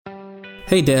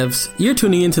Hey devs, you're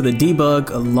tuning into the debug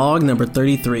log number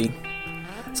 33.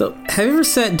 So, have you ever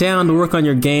sat down to work on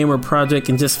your game or project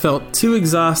and just felt too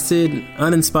exhausted,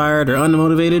 uninspired, or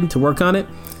unmotivated to work on it?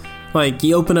 Like,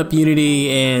 you open up Unity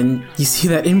and you see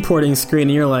that importing screen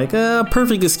and you're like,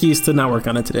 perfect excuse to not work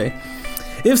on it today.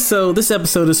 If so, this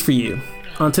episode is for you.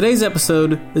 On today's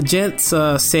episode, the gents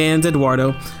Sans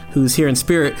Eduardo, who's here in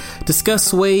spirit,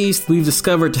 discuss ways we've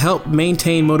discovered to help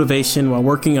maintain motivation while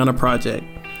working on a project.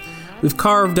 We've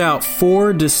carved out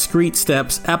 4 discrete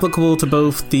steps applicable to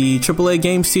both the AAA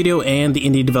game studio and the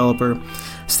indie developer.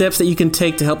 Steps that you can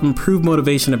take to help improve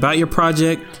motivation about your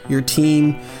project, your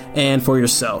team, and for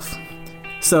yourself.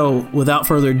 So, without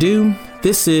further ado,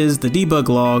 this is the Debug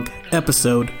Log,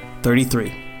 episode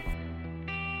 33.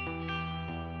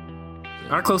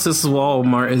 Our closest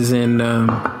Walmart is in,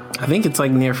 I think it's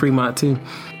like near Fremont too.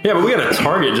 Yeah, but we got a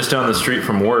Target just down the street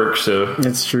from work, so.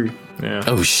 That's true. Yeah.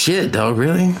 Oh shit, dog,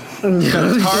 really?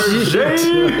 Got a Target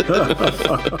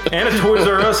and a Toys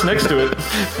R Us next to it.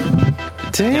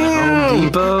 Damn. Home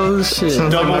Depot,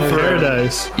 shit. Double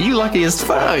paradise. You lucky as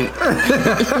fuck. You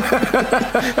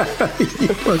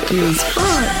lucky as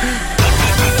fuck.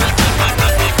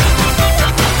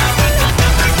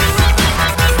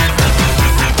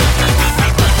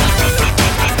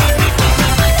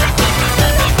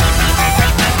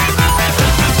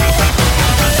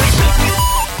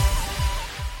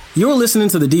 You're listening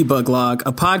to the Debug Log,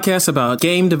 a podcast about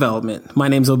game development. My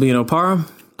name's Obiano Parra.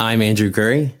 I'm Andrew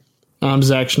Curry. I'm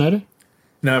Zach Schneider.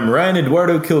 And I'm Ryan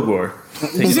Eduardo Kilgore.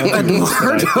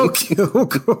 Eduardo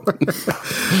Kilgore.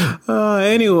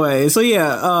 Anyway, so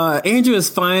yeah, Andrew has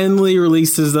finally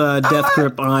released his death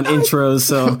grip on intros,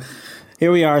 so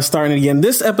here we are starting again.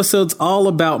 This episode's all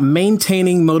about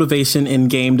maintaining motivation in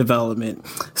game development.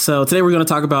 So today we're going to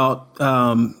talk about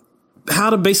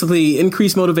how to basically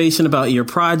increase motivation about your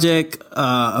project,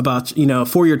 about,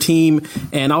 for your team,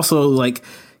 and also like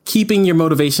keeping your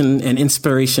motivation and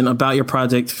inspiration about your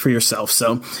project for yourself.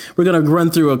 So we're going to run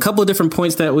through a couple of different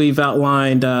points that we've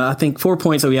outlined. I think 4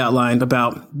 points that we outlined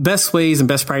about best ways and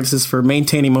best practices for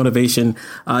maintaining motivation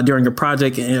during a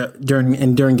project and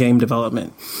during game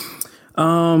development.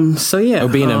 So yeah.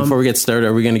 Obina, before we get started,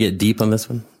 are we going to get deep on this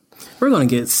one? We're going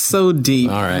to get so deep.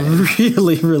 All right.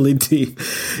 Really, really deep.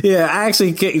 Yeah, I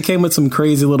actually came with some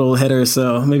crazy little headers,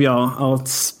 so maybe I'll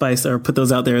spice or put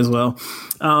those out there as well.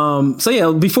 So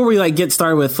yeah, before we get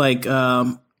started with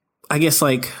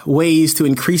ways to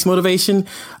increase motivation,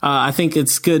 I think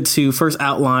it's good to first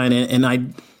outline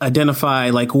and identify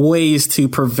ways to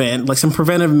prevent, some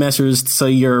preventive measures so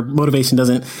your motivation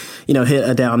doesn't, hit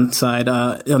a downside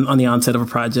on the onset of a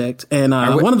project. And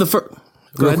one of the first...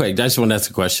 Real quick, I just want to ask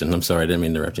a question. I'm sorry, I didn't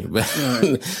mean to interrupt you.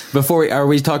 But are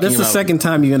we talking That's about... the second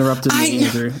time you interrupted me,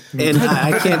 Andrew. And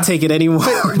I can't take it anymore.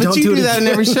 But you do that in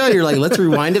every show. You're like, let's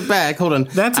rewind it back. Hold on.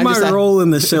 That's my role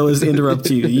in the show is to interrupt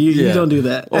you. You don't do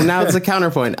that. Well, now it's a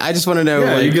counterpoint. I just want to know...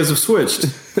 Yeah, you guys have switched.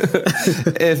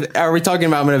 Are we talking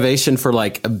about motivation for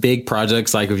big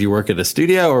projects, if you work at a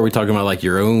studio, or are we talking about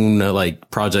your own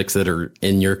projects that are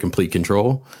in your complete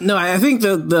control? No, I think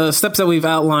the steps that we've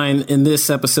outlined in this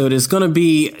episode is going to be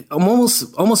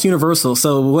almost universal.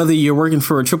 So whether you're working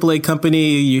for a AAA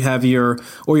company,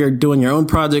 or you're doing your own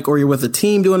project, or you're with a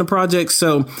team doing a project.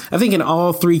 So I think in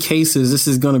all 3 cases, this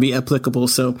is going to be applicable.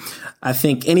 So I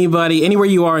think anywhere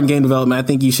you are in game development, I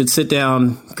think you should sit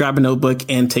down, grab a notebook,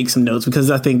 and take some notes,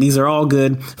 because I think these are all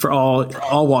good for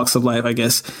all walks of life, I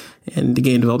guess, in the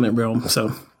game development realm.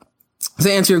 So does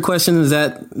that answer your question? Is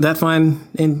that fine,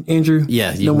 Andrew?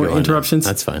 Yeah. No more interruptions?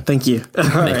 That's fine. Thank you. All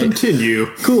right. Continue.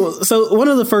 Cool. So one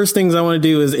of the first things I want to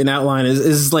do is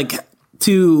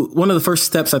one of the first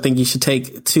steps I think you should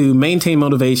take to maintain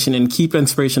motivation and keep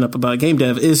inspiration up about game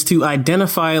dev is to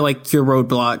identify your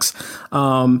roadblocks.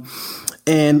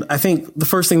 And I think the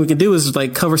first thing we can do is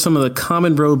cover some of the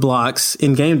common roadblocks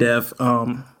in game dev.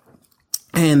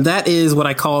 And that is what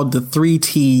I call the 3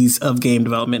 T's of game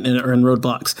development or in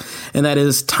roadblocks. And that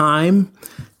is time,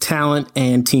 talent,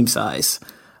 and team size.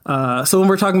 So when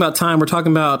we're talking about time, we're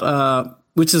talking about,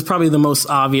 which is probably the most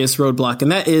obvious roadblock.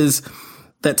 And that is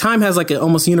that time has an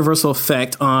almost universal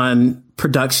effect on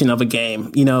production of a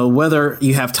game. Whether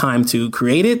you have time to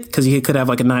create it, because you could have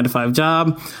a 9-to-5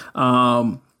 job,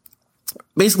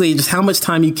 basically just how much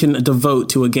time you can devote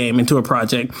to a game and to a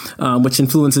project, which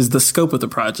influences the scope of the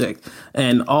project.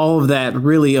 And all of that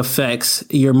really affects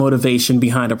your motivation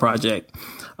behind a project.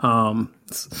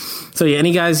 So yeah,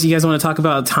 you guys want to talk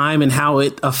about time and how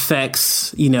it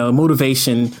affects,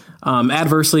 motivation,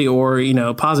 adversely or,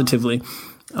 positively?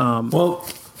 Well,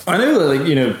 I know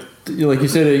that, like you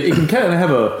said, it can kind of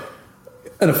have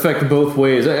an effect both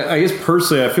ways. I guess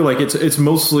personally, I feel like it's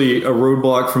mostly a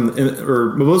roadblock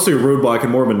mostly a roadblock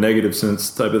in more of a negative sense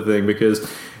type of thing, because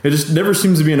it just never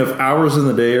seems to be enough hours in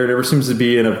the day, or never seems to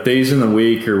be enough days in the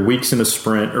week, or weeks in a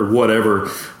sprint, or whatever.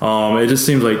 It just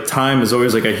seems like time is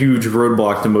always like a huge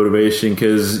roadblock to motivation,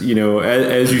 because, you know,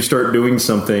 as you start doing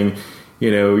something, you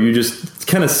know, you just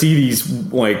kind of see these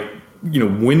like, you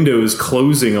know, windows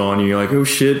closing on you. You're like, oh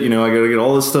shit, you know, I got to get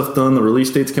all this stuff done. The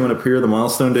release date's coming up here. The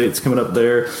milestone date's coming up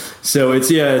there. So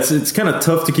it's kind of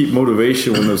tough to keep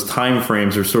motivation when those time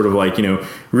frames are sort of like, you know,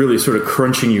 really sort of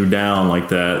crunching you down like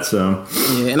that. So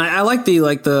yeah, and I like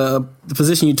the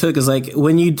position you took is like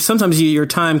when sometimes your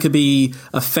time could be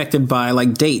affected by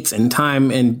like dates and time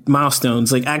and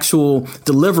milestones, like actual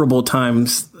deliverable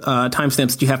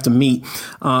timestamps that you have to meet,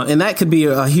 and that could be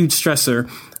a huge stressor.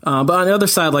 But on the other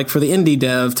side, like for the indie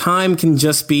dev, time can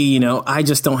just be, you know, I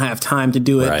just don't have time to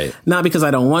do it. Right. Not because I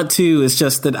don't want to. It's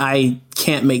just that I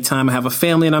can't make time. I have a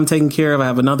family and I'm taking care of. I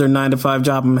have another 9-to-5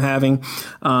 job I'm having.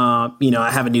 You know,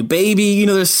 I have a new baby. You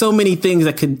know, there's so many things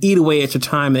that could eat away at your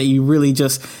time that you really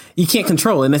you can't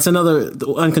control. And it's another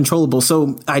uncontrollable.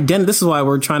 So this is why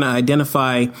we're trying to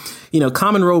identify, you know,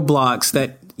 common roadblocks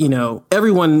that, you know,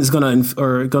 everyone is going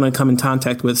to come in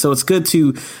contact with. So it's good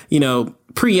to, you know,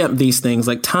 preempt these things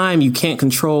like time you can't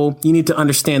control. You need to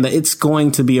understand that it's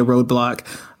going to be a roadblock,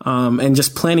 and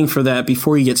just planning for that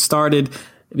before you get started,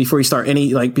 before you start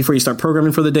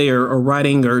programming for the day or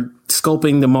writing or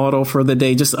scoping the model for the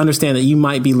day. Just understand that you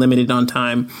might be limited on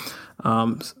time.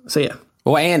 So yeah.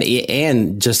 Well,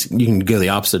 and just you can go the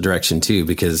opposite direction too,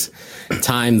 because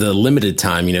the limited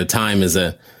time, you know, time is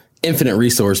a infinite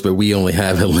resource, but we only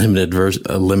have a limited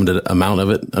amount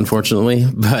of it, unfortunately.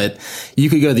 But you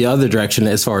could go the other direction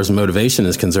as far as motivation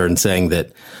is concerned, saying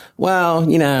that, well,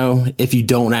 you know, if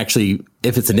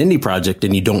it's an indie project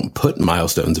and you don't put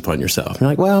milestones upon yourself, you're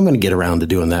like, well, I'm going to get around to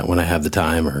doing that when I have the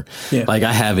time, or like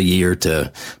I have a year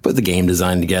to put the game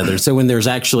design together. So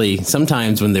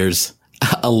sometimes when there's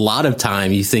a lot of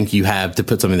time you think you have to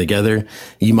put something together,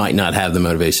 you might not have the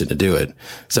motivation to do it.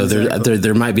 So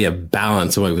there might be a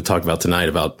balance, what we talked about tonight,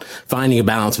 about finding a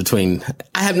balance between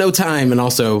I have no time and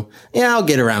also, yeah, I'll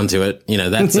get around to it. You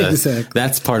know, that's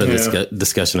that's part of this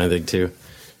discussion, I think, too.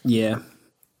 Yeah.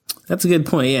 That's a good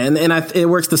point. Yeah. And it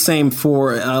works the same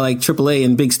for like AAA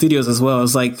and big studios as well.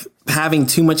 It's like having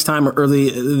too much time, or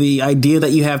the idea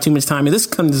that you have too much time. And this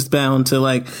comes down to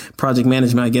like project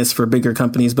management, I guess, for bigger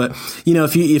companies. But, you know,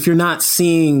 if you're not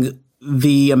seeing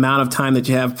the amount of time that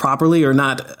you have properly, or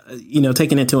not, you know,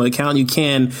 taking into account, you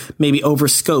can maybe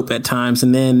overscope at times.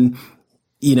 And then,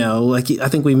 you know, like I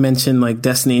think we mentioned like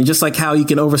Destiny, and just like how you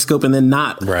can overscope and then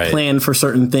not plan for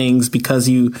certain things because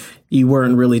you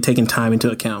weren't really taking time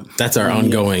into account. That's our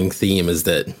ongoing theme, is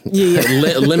that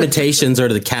limitations are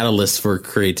the catalyst for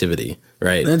creativity,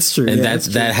 right? That's true. And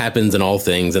that happens in all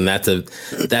things. And that's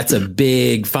a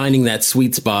big, finding that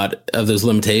sweet spot of those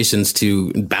limitations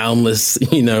to boundless,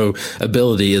 you know,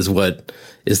 ability is what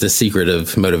is the secret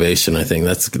of motivation. I think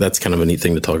that's kind of a neat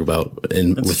thing to talk about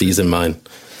with these in mind.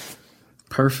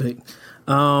 Perfect.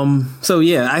 So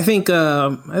yeah, I think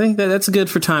that's good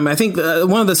for time. I think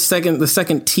one of the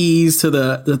second T's to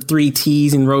the 3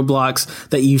 T's and roadblocks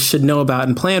that you should know about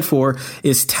and plan for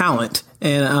is talent.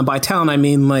 And by talent, I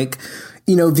mean like,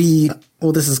 you know,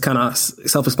 this is kind of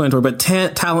self-explanatory, but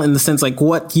talent in the sense like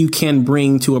what you can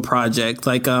bring to a project.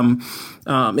 Like,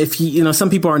 if you know, some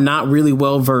people are not really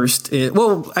well versed.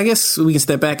 I guess we can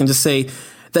step back and just say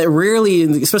that rarely,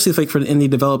 especially like for an indie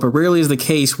developer, rarely is the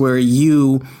case where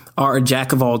you are a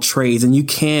jack of all trades and you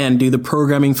can do the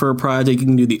programming for a project. You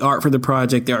can do the art for the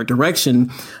project, the art direction,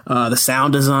 the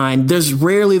sound design. There's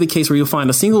rarely the case where you'll find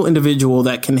a single individual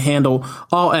that can handle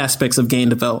all aspects of game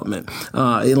development,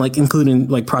 like including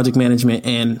like project management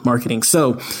and marketing.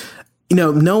 So, you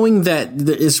know, knowing that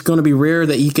it's going to be rare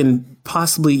that you can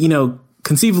possibly, you know,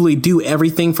 conceivably do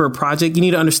everything for a project, you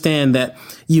need to understand that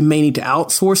you may need to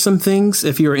outsource some things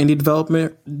if you're an indie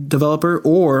developer,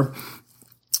 or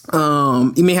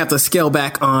you may have to scale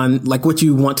back on like what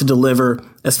you want to deliver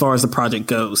as far as the project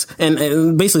goes.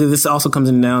 And basically this also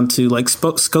comes down to like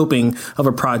scoping of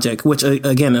a project, which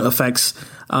again affects,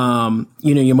 you know,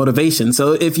 your motivation.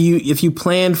 So if you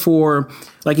plan for,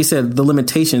 like you said, the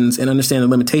limitations and understand the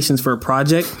limitations for a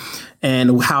project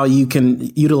and how you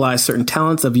can utilize certain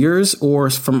talents of yours or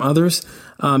from others,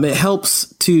 it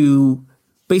helps to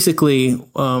basically,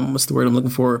 what's the word I'm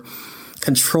looking for?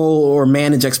 Control or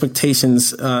manage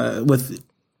expectations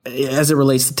as it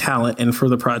relates to talent and for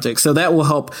the project. So that will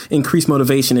help increase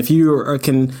motivation if you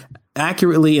can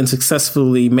accurately and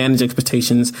successfully manage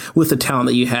expectations with the talent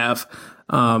that you have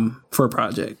for a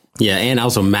project. Yeah, and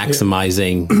also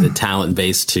maximizing the talent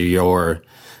base to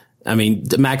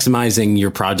maximizing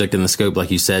your project and the scope, like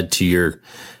you said, to your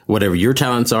whatever your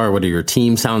talents are, whatever your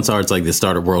team's talents are. It's like the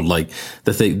startup world. Like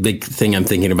the big thing I'm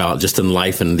thinking about just in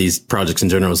life and these projects in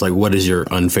general is like, what is your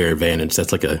unfair advantage?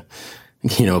 That's like a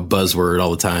buzzword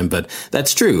all the time, but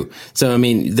that's true. So, I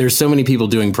mean, there's so many people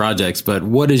doing projects, but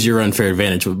what is your unfair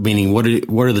advantage? Meaning, what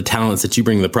are the talents that you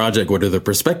bring to the project? What are the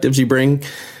perspectives you bring?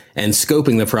 And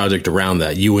scoping the project around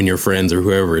that, you and your friends or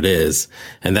whoever it is.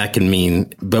 And that can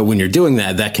mean, but when you're doing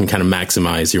that, that can kind of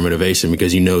maximize your motivation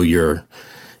because you're,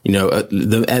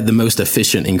 the most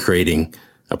efficient in creating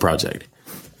a project.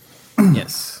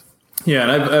 Yes. Yeah,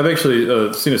 and I've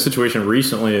actually seen a situation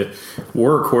recently at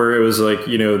work where it was like,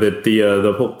 that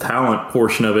the whole talent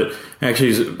portion of it actually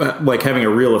is like having a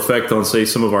real effect on, say,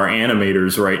 some of our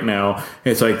animators right now.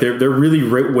 It's like they're really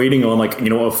waiting on like,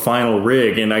 a final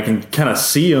rig, and I can kind of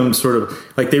see them sort of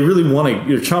like they really want to,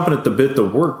 you're chomping at the bit to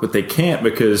work, but they can't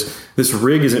because this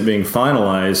rig isn't being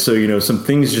finalized. So, some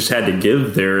things just had to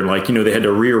give there. Like, they had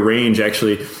to rearrange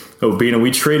actually. We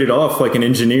traded off like an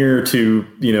engineer to,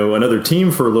 another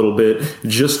team for a little bit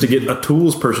just to get a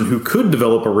tools person who could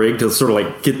develop a rig to sort of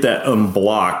like get that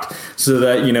unblocked so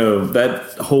that,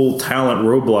 that whole talent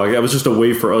roadblock, that was just a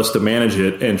way for us to manage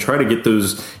it and try to get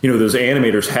those, those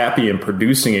animators happy and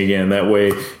producing again. That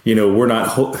way, we're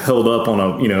not held up on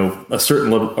a certain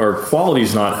level, our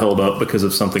quality's not held up because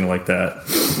of something like that.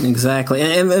 Exactly.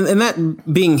 And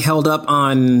that being held up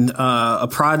on a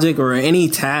project or any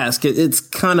task,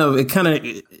 it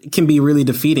can be really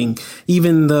defeating,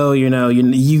 even though,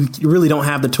 you really don't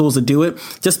have the tools to do it.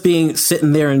 Just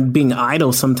sitting there and being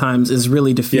idle sometimes is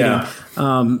really defeating. Yeah.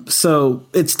 So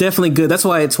it's definitely good. That's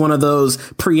why it's one of those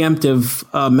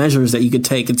preemptive measures that you could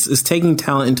take. It's taking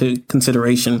talent into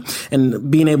consideration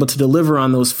and being able to deliver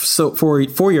on those for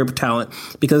your talent.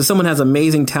 Because if someone has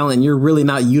amazing talent and you're really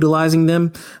not utilizing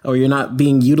them, or you're not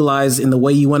being utilized in the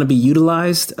way you want to be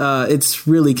utilized, it's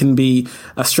really can be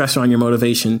a stressor on your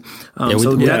motivation.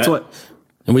 That's what.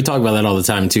 And we talk about that all the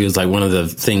time too. It's like one of the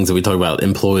things that we talk about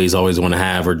employees always want to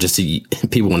have, or just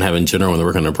people want to have in general when they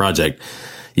work on a project.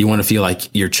 You want to feel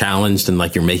like you're challenged and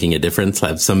like you're making a difference,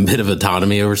 have some bit of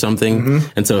autonomy over something. Mm-hmm.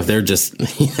 And so if they're just,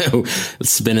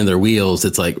 spinning their wheels,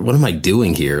 it's like, what am I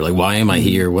doing here? Like, why am I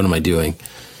here? What am I doing?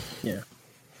 Yeah.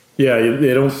 Yeah.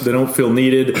 They don't feel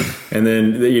needed. And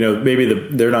then, maybe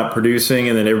they're not producing,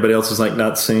 and then everybody else is like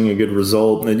not seeing a good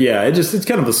result. And it's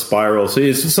kind of a spiral. So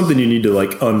it's just something you need to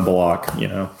like unblock,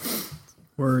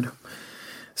 Word.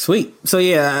 Sweet. So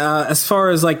as far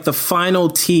as like the final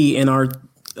T in our,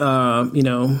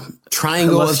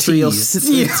 triangle of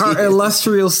T's. Our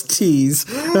illustrious T's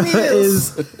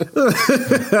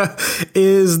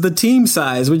is the team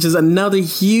size, which is another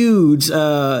huge,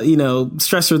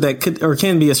 stressor that could or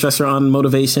can be a stressor on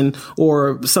motivation,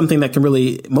 or something that can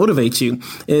really motivate you,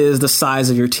 is the size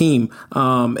of your team.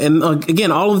 And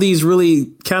again, all of these really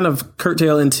kind of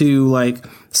curtail into like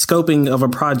scoping of a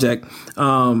project.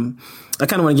 I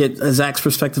kind of want to get Zach's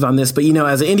perspective on this, but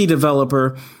as an indie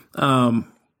developer,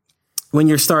 when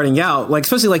you're starting out, like,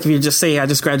 especially like if you just say, I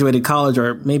just graduated college,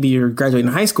 or maybe you're graduating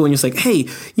high school and you're just like, hey,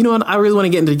 you know what? I really want to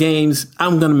get into games.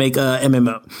 I'm going to make a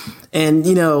MMO. And,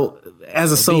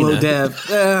 as a solo dev,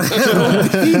 let's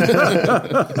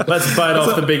bite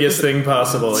off the biggest thing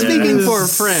possible. Speaking for a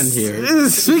friend here.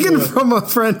 Speaking from a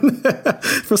friend,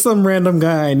 for some random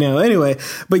guy I know. Anyway,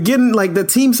 but getting like the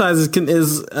team size can be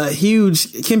a huge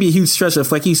stressor.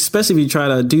 Especially if you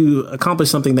try to accomplish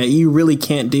something that you really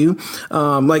can't do.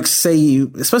 Like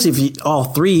especially if all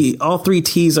three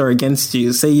T's are against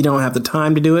you. Say you don't have the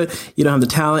time to do it, you don't have the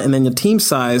talent, and then your team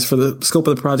size for the scope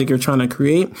of the project you're trying to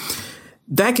create.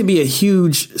 That could be a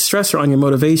huge stressor on your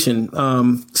motivation.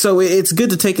 So it's good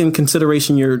to take in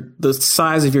consideration the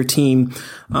size of your team,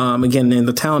 again, and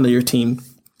the talent of your team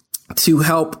to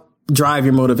help drive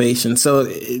your motivation.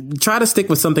 So try to stick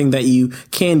with something that you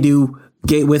can do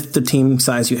with the team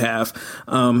size you have.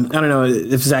 I don't know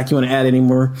if Zach, you want to add any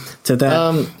more to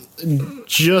that?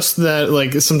 Just that,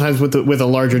 like, sometimes with a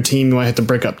larger team, you might have to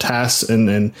break up tasks,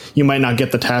 and you might not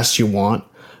get the tasks you want.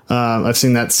 I've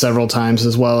seen that several times,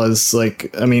 as well as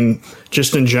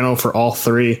just in general for all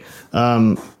three.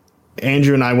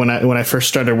 Andrew and I, when I first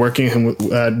started working,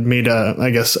 made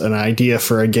an idea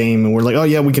for a game, and we're like, oh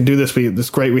yeah, we can do this. It's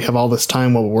great. We have all this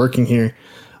time while we're working here.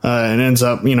 And it ends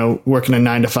up, working a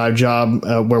 9-to-5 job,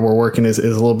 where we're working is a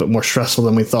little bit more stressful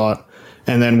than we thought.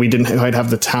 And then we didn't quite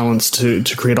have the talents to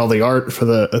create all the art for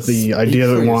the idea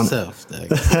that we want.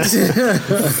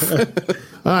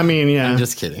 I mean, yeah. I'm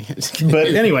just kidding. But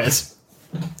anyways,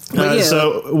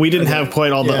 So we didn't have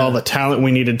quite all the talent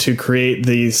we needed to create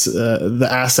these the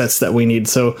assets that we need.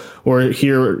 So we're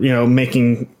here,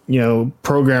 making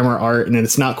programmer art, and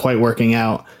it's not quite working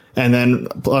out. And then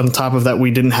on top of that,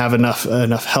 we didn't have enough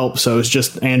help. So it was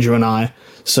just Andrew and I.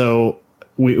 So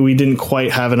we didn't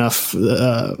quite have enough,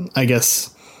 I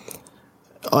guess,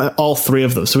 all three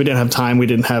of them. So we didn't have time. We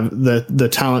didn't have the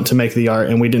talent to make the art,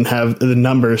 and we didn't have the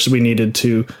numbers we needed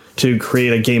to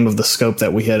create a game of the scope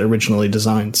that we had originally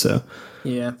designed. So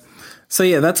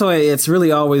that's why it's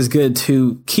really always good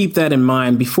to keep that in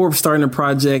mind before starting a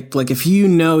project. Like if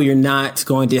you're not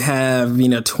going to have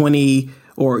 20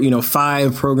 or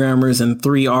 5 programmers and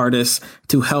 3 artists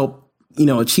to help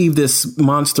achieve this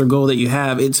monster goal that you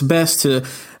have, it's best to,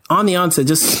 on the onset,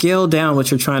 just scale down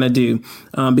what you're trying to do,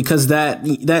 because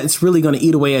that's really going to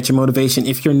eat away at your motivation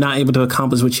if you're not able to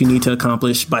accomplish what you need to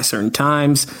accomplish by certain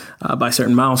times, by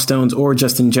certain milestones, or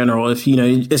just in general. If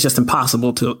it's just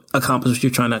impossible to accomplish what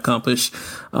you're trying to accomplish.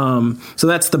 So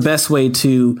that's the best way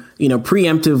to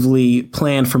preemptively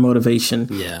plan for motivation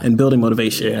and building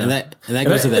motivation. Yeah. And that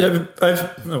goes to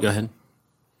that. Go ahead.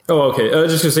 Oh, okay. I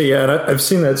was just going to say, and I've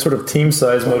seen that sort of team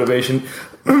size motivation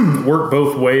work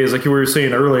both ways. Like you were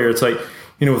saying earlier, it's like,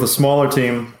 with a smaller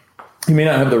team, you may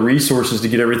not have the resources to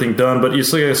get everything done, but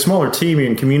it's like a smaller team, you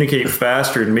can communicate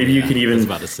faster, and maybe you can even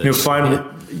find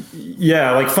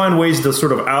ways to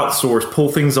sort of outsource,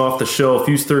 pull things off the shelf,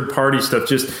 use third-party stuff.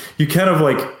 Just you kind of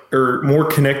are more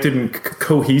connected and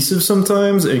cohesive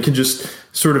sometimes, and can just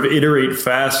sort of iterate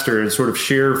faster and sort of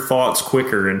share thoughts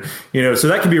quicker. And, so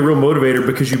that can be a real motivator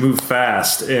because you move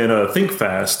fast and think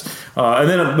fast.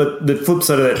 But the flip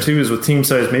side of that too is with team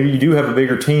size, maybe you do have a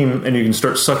bigger team and you can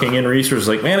start sucking in resources.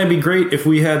 Like, man, it'd be great if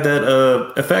we had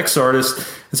that effects artist.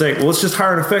 It's like, well, let's just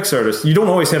hire an effects artist. You don't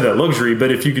always have that luxury,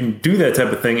 but if you can do that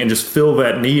type of thing and just fill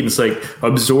that need, it's like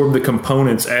absorb the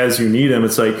components as you need them.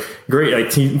 It's like, great, like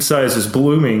team size is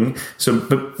blooming. So,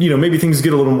 but maybe things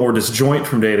get a little more disjoint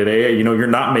from day to day. You're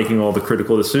not making all the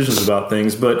critical decisions about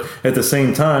things, but at the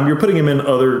same time, you're putting them in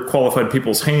other qualified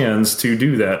people's hands to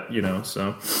do that,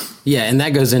 so. Yeah, and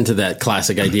that goes into that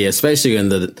classic idea, especially in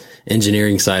the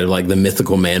engineering side of like the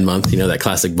Mythical Man Month, that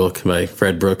classic book by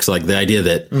Fred Brooks, like the idea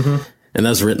that, and that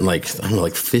was written like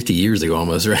 50 years ago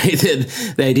almost, right?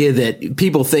 The idea that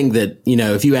people think that,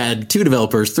 if you add 2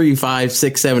 developers, 3, 5,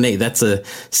 6, 7, 8, that's a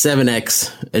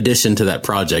 7x addition to that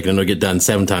project, and it'll get done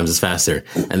 7 times as faster.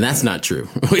 And that's not true.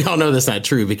 We all know that's not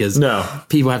true because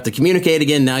people have to communicate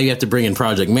again. Now you have to bring in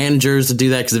project managers to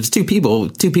do that, because if it's 2 people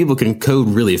can code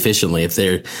really efficiently if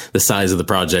the size of the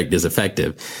project is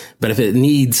effective. But if it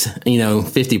needs,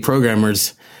 50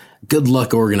 programmers, good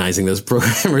luck organizing those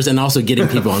programmers and also getting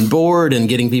people on board and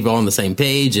getting people on the same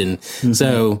page. And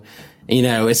so,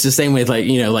 it's the same way with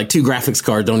like 2 graphics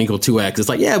cards don't equal 2x. It's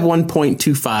like,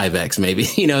 1.25x maybe,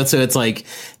 so it's like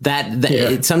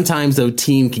that sometimes though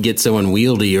team can get so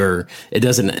unwieldy or it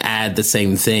doesn't add the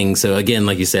same thing. So again,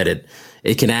 like you said,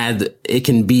 it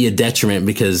can be a detriment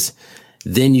because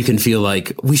then you can feel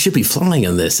like we should be flying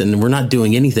on this and we're not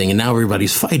doing anything. And now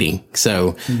everybody's fighting.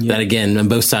 So that again, on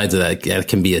both sides of that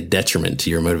can be a detriment to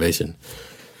your motivation.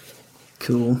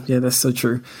 Cool. Yeah, that's so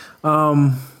true.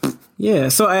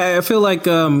 So I feel like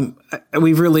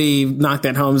we've really knocked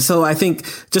that home. So I think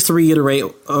just to reiterate,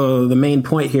 the main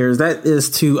point here is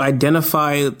to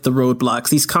identify the roadblocks,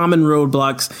 these common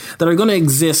roadblocks that are going to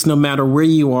exist no matter where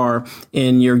you are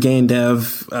in your game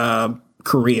dev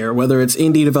career, whether it's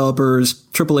indie developers,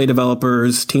 AAA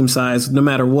developers, team size, no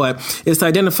matter what, is to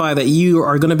identify that you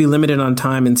are going to be limited on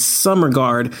time in some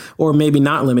regard, or maybe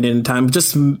not limited in time,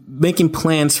 just making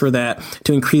plans for that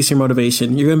to increase your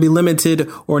motivation. You're going to be limited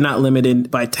or not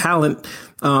limited by talent.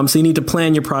 So you need to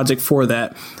plan your project for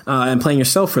that, and plan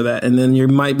yourself for that. And then you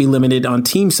might be limited on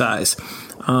team size.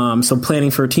 So planning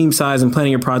for team size and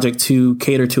planning your project to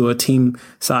cater to a team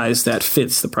size that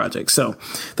fits the project. So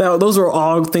those are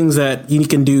all things that you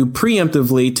can do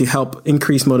preemptively to help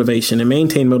increase motivation and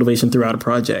maintain motivation throughout a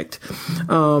project.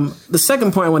 The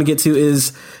second point I want to get to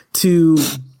is to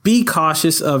be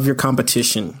cautious of your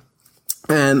competition.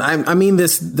 And I mean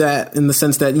that in the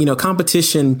sense that,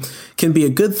 competition can be a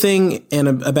good thing and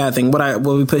a bad thing. What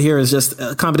we put here is just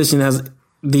competition has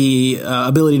the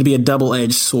ability to be a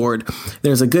double-edged sword.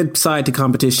 There's a good side to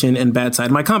competition and bad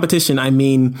side. By competition, I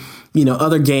mean,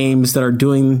 other games that are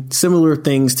doing similar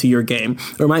things to your game,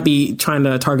 or might be trying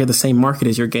to target the same market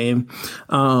as your game.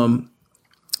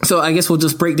 So I guess we'll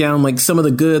just break down like some of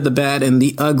the good, the bad, and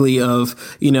the ugly of,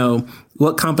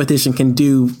 what competition can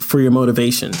do for your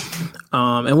motivation.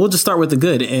 And we'll just start with the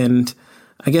good. And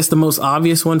I guess the most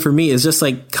obvious one for me is just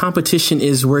like competition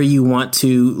is where you want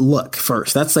to look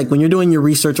first. That's like when you're doing your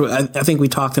research. I think we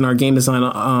talked in our game design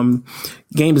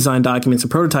documents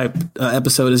and prototype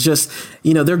episode is just,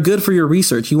 they're good for your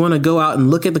research. You want to go out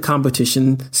and look at the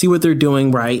competition, see what they're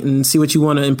doing right, and see what you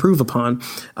want to improve upon.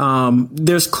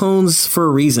 There's clones for a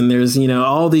reason. There's,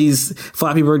 all these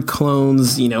Flappy Bird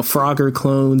clones, Frogger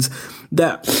clones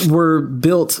that were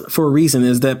built for a reason,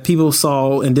 is that people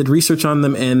saw and did research on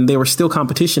them and they were still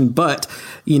competition, but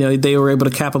they were able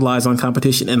to capitalize on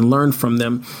competition and learn from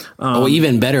them.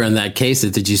 Even better in that case,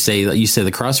 did you say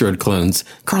the Crossroad clones?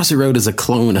 Crossroad is a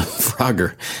clone of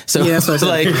Frogger. So yeah,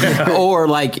 or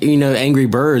Angry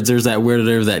Birds, there's that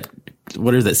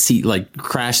what is that seat, like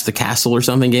Crash the Castle or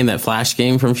something game, that Flash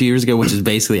game from a few years ago, which is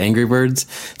basically Angry Birds.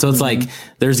 So it's like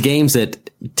there's games that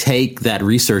take that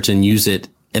research and use it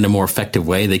in a more effective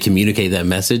way. They communicate that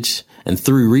message, and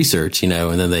through research, and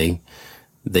then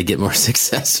they get more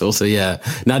successful. So yeah,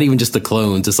 not even just the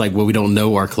clones. It's like, we don't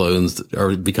know our clones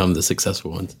or become the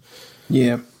successful ones.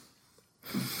 Yeah.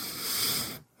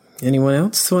 Anyone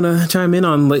else want to chime in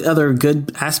on like other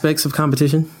good aspects of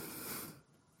competition?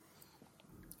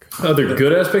 Other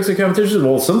good aspects of competition?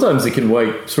 Well, sometimes it can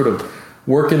like sort of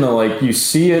work in the, like, you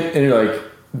see it and you're like,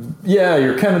 yeah,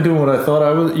 you're kind of doing what I thought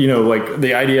I was, like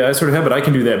the idea I sort of have, but I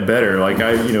can do that better. Like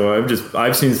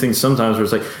I've seen things sometimes where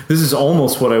it's like, this is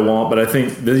almost what I want, but I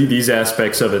think these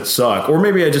aspects of it suck. Or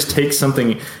maybe I just take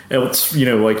something else,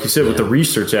 like you said, with the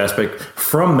research aspect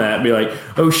from that, and be like,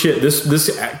 oh shit, this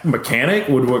mechanic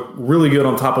would work really good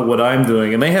on top of what I'm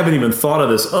doing. And they haven't even thought of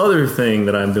this other thing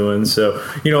that I'm doing. So,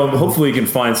 hopefully you can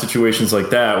find situations like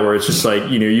that where it's just like,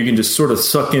 you can just sort of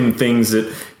suck in things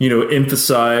that,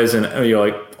 emphasize and,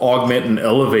 like, augment and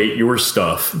elevate your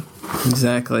stuff.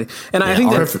 Exactly. And I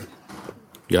think that...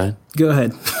 Go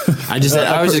ahead. I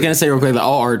was just going to say real quick that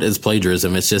all art is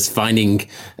plagiarism. It's just finding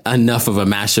enough of a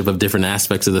mashup of different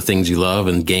aspects of the things you love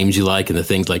and games you like, and the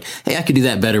things like, hey, I could do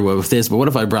that better with this, but what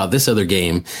if I brought this other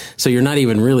game? So you're not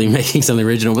even really making something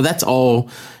original, but that's all,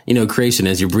 creation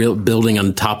is. You're building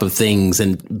on top of things,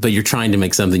 but you're trying to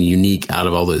make something unique out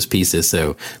of all those pieces.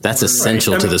 So that's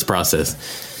essential to this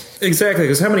process. Exactly,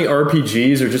 because how many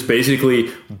RPGs are just basically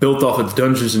built off of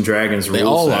Dungeons and Dragons rules? They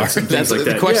all are. And things like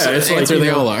that. The question, it's answer, like, they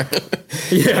all are.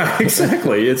 Yeah,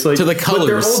 exactly. It's like, to the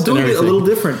colors, but they're all doing it a little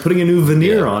different, putting a new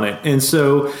veneer on it, and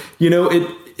so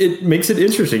it makes it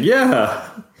interesting. Yeah.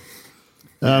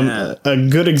 A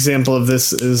good example of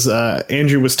this is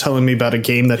Andrew was telling me about a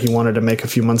game that he wanted to make a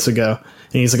few months ago,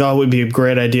 and he's like, "Oh, it would be a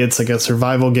great idea. It's like a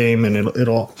survival game, and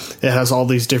it has all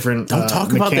these different." Don't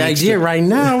talk about the idea right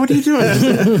now. What are you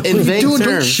doing? In vague terms.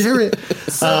 Don't share it.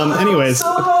 Anyways,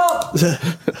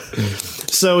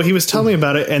 so he was telling me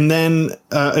about it, and then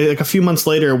like a few months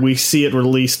later, we see it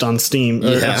released on Steam.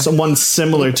 Or someone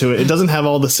similar to it. It doesn't have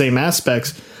all the same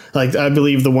aspects. Like, I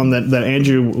believe the one that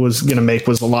Andrew was going to make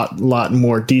was a lot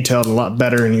more detailed, a lot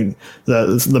better, and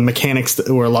the mechanics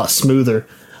were a lot smoother.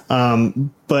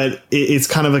 But it's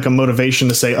kind of like a motivation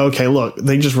to say, okay, look,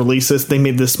 they just released this, they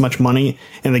made this much money,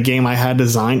 and the game I had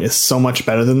designed is so much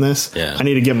better than this. Yeah. I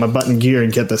need to get my butt in gear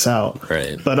and get this out.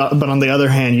 Right. But on the other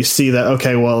hand, you see that,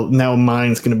 okay, well, now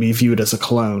mine's going to be viewed as a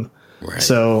clone. Right.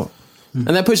 So...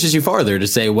 And that pushes you farther to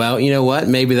say, well, you know what?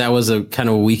 Maybe that was a kind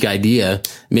of a weak idea.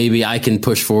 Maybe I can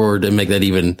push forward and make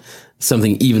that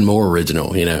something even more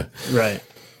original, Right.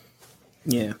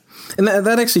 Yeah. And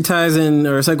that actually ties in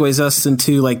or segues us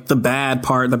into like the bad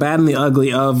part, the bad and the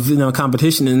ugly of,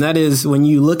 competition. And that is when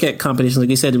you look at competition, like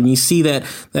you said, when you see that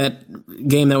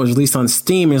game that was released on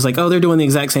Steam, it's like, oh, they're doing the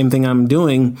exact same thing I'm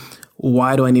doing.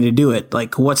 Why do I need to do it?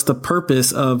 Like, what's the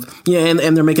purpose of, and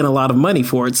they're making a lot of money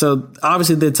for it. So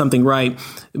obviously they did something right.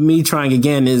 Me trying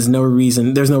again is no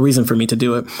reason. There's no reason for me to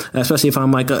do it, especially if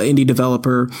I'm like an indie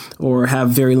developer or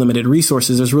have very limited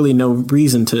resources. There's really no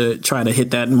reason to try to hit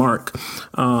that mark.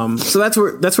 So that's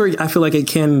where I feel like it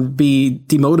can be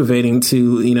demotivating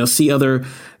to, see other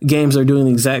games are doing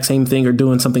the exact same thing or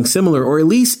doing something similar, or at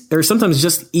least, or sometimes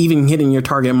just even hitting your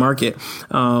target market.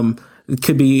 It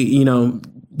could be,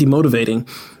 demotivating.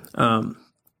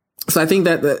 So I think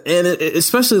that, and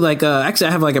especially like, actually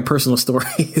I have like a personal story.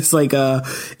 It's like,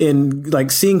 in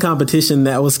like seeing competition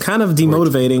that was kind of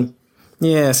demotivating.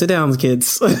 Yeah, sit down,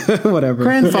 kids. Whatever.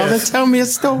 Grandfather, tell me a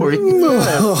story.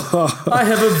 I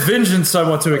have a vengeance I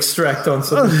want to extract on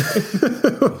something.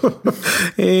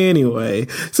 Anyway,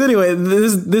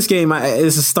 this game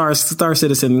is a Star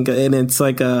Citizen, and it's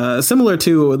like similar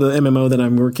to the MMO that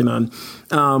I'm working on.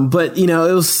 But you know,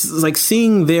 it was like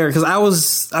seeing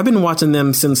because I've been watching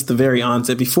them since the very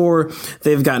onset, before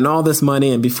they've gotten all this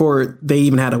money and before they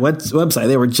even had a website.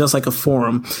 They were just like a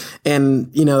forum. And,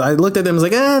 you know, I looked at them and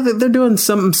was like, they're doing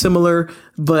something similar,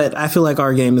 but I feel like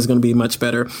our game is going to be much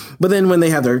better. But then when they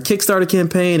have their Kickstarter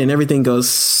campaign and everything goes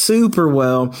super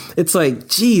well, it's like,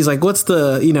 geez, like what's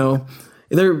the, you know,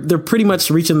 they're pretty much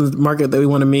reaching the market that we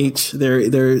want to reach.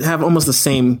 They have almost the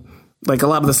same, like a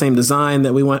lot of the same design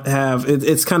that we want to have.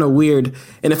 It's kind of weird.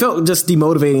 And it felt just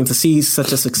demotivating to see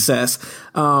such a success.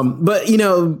 But you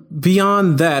know,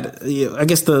 beyond that, I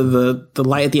guess the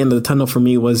light at the end of the tunnel for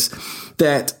me was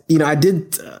that, you know, I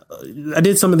did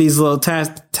some of these little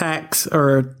tactics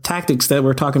that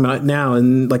we're talking about now,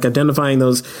 and like identifying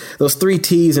those 3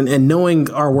 T's and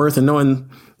knowing our worth and knowing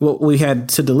what we had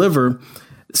to deliver.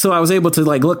 So I was able to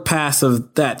like look past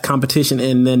of that competition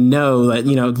and then know that,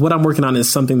 you know, what I'm working on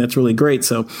is something that's really great.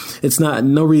 So it's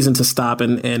no reason to stop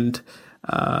and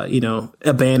you know,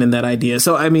 abandon that idea.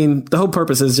 So, I mean, the whole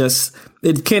purpose is just,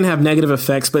 it can have negative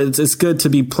effects, but it's good to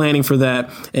be planning for that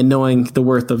and knowing the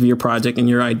worth of your project and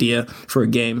your idea for a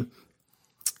game.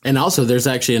 And also, there's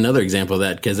actually another example of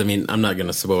that, because, I mean, I'm not going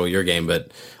to spoil your game,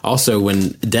 but also when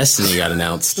Destiny got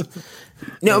announced.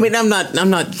 No, I mean, I'm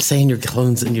not saying your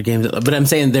clones in your games, but I'm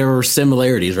saying there were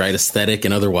similarities, right? Aesthetic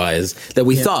and otherwise, that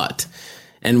we thought.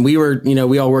 And we were, you know,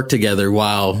 we all worked together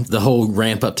while the whole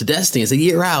ramp up to Destiny. It's a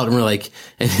year out. And we're like,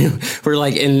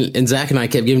 and Zach and I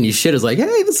kept giving you shit. It's like, hey,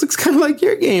 this looks kind of like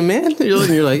your game, man. And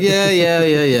you're like,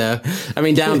 yeah. I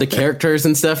mean, down to characters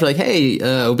and stuff. You're like, hey,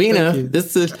 Obina,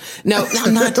 this is, no,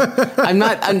 I'm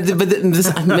not,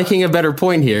 I'm making a better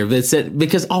point here. But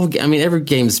because every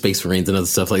game is Space Marines and other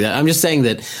stuff like that. I'm just saying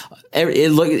that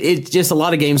it just, a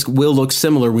lot of games will look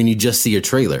similar when you just see a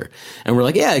trailer. And we're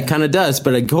like, yeah, it kind of does.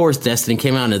 But of course, Destiny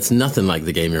came out and it's nothing like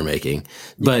the game you're making.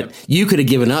 But you could have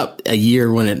given up a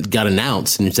year when it got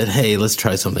announced and you said, hey, let's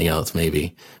try something else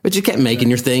maybe. But you kept making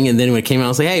your thing. And then when it came out, I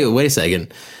was like, hey, wait a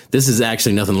second. This is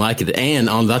actually nothing like it. And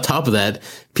on the top of that,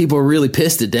 people are really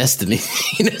pissed at Destiny.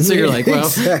 You know, so you're like,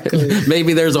 well,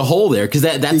 maybe there's a hole there. Cause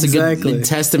that's a good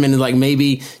testament. Like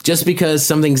maybe just because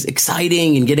something's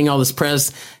exciting and getting all this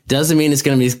press doesn't mean it's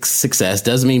going to be a success.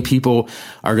 Doesn't mean people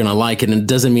are going to like it. And it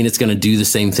doesn't mean it's going to do the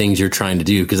same things you're trying to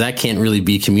do. Cause that can't really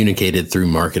be communicated through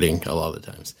marketing a lot of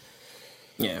the times.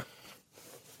 Yeah.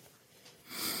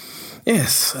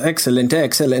 Yes.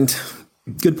 Excellent.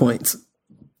 Good points.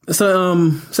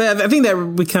 So I think that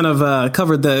we kind of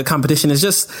covered the competition. It's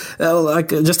just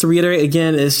just to reiterate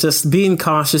again, it's just being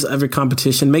cautious of your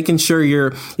competition, making sure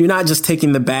you're not just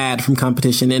taking the bad from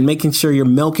competition, and making sure you're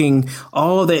milking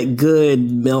all that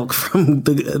good milk from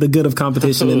the good of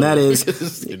competition, and that is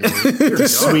the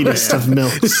sweetest of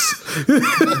milks.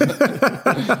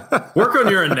 Work on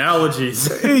your analogies.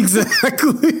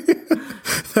 Exactly.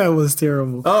 That was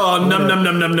terrible. Oh, num.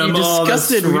 You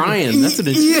disgusted Ryan. That's what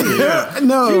it's. Yeah.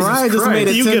 No, Jesus Ryan Christ. Just made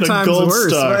it 10 times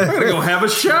worse. I gotta go have a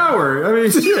shower. I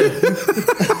mean, shit.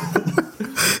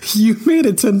 You made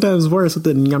it 10 times worse with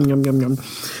the yum.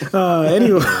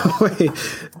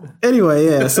 Anyway,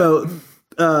 yeah. So,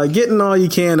 getting all you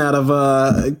can out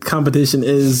of competition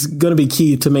is going to be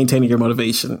key to maintaining your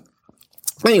motivation.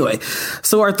 Anyway,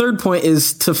 so our third point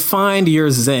is to find your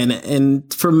zen. And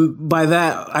by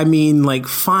that, I mean, like,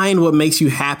 find what makes you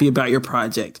happy about your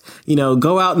project. You know,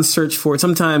 go out and search for it.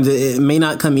 Sometimes it may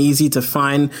not come easy to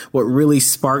find what really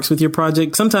sparks with your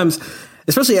project. Sometimes,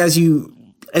 especially as you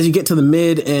get to the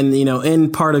mid and, you know,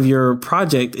 end part of your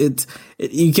project,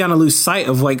 you kind of lose sight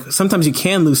of, like, sometimes you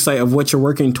can lose sight of what you're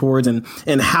working towards and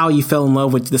how you fell in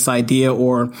love with this idea,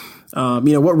 or,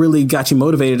 you know, what really got you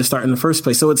motivated to start in the first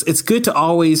place. So it's good to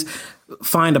always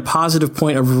find a positive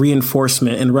point of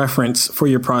reinforcement and reference for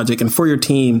your project and for your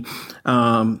team,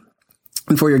 and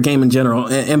for your game in general.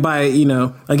 And by, you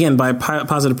know, again, by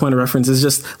positive point of reference is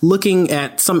just looking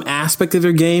at some aspect of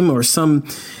your game, or some,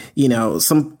 you know,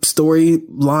 some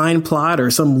storyline plot,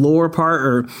 or some lore part,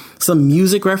 or some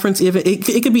music reference.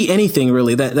 It could be anything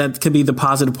really. That could be the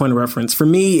positive point of reference. For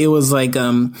me, it was like,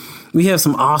 we have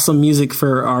some awesome music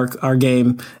for our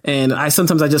game, and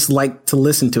sometimes I just like to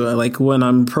listen to it. Like when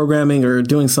I'm programming or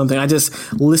doing something, I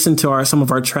just listen to some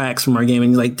of our tracks from our game,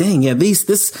 and you're like, dang, yeah,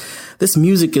 this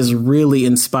music is really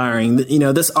inspiring. You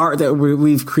know, this art that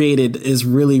we've created is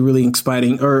really, really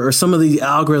inspiring, or some of the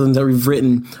algorithms that we've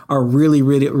written are really,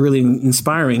 really, really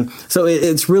inspiring. So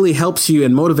it really helps you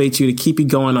and motivates you to keep you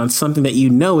going on something that you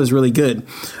know is really good.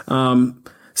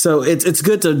 So it's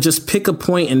good to just pick a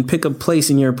point and pick a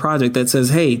place in your project that says,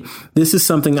 hey, this is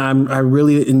something I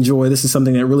really enjoy. This is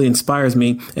something that really inspires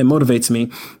me and motivates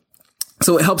me.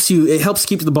 So it helps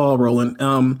keep the ball rolling.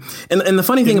 And the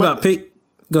funny thing about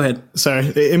Go ahead. Sorry,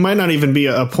 it might not even be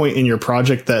a point in your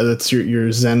project that's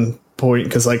your Zen point,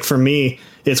 because like for me,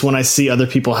 it's when I see other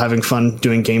people having fun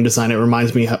doing game design. It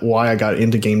reminds me why I got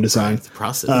into game design. Right, the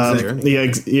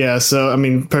process. Yeah. So I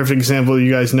mean, perfect example.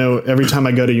 You guys know, every time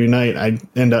I go to Unite, I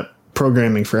end up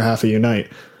programming for half a Unite.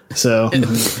 So,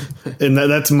 and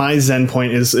that's my Zen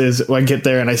point is I get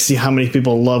there and I see how many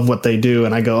people love what they do,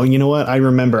 and I go, oh, you know what? I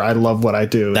remember I love what I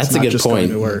do. That's a good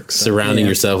point. Work, so. Surrounding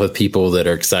yourself with people that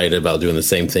are excited about doing the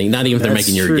same thing, not even if they're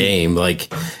making your game,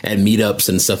 like at meetups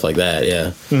and stuff like that.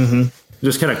 Yeah. Mm-hmm.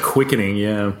 Just kind of quickening.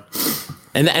 Yeah.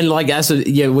 And like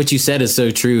what you said is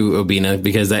so true, Obina,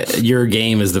 because your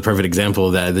game is the perfect example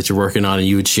of that you're working on, and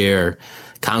you would share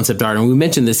concept art. And we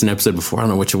mentioned this in an episode before, I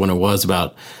don't know which one it was,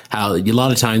 about how a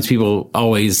lot of times people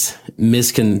always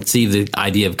misconceive the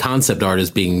idea of concept art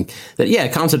as being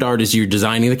that, concept art is you're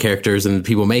designing the characters and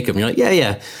people make them. You're like,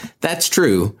 yeah, that's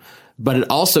true. But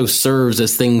it also serves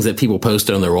as things that people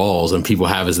post on their walls and people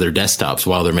have as their desktops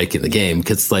while they're making the game.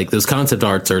 Because like those concept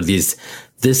arts are this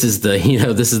is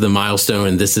the milestone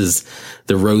and this is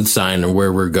the road sign of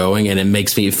where we're going. And it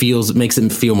makes it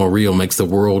feel more real, makes the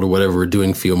world or whatever we're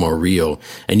doing feel more real.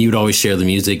 And you'd always share the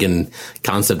music and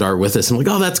concept art with us. I'm like,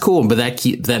 oh, that's cool. But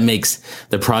that makes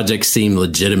the project seem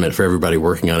legitimate for everybody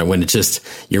working on it, when it's just,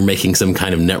 you're making some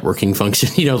kind of networking function,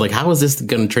 like how is this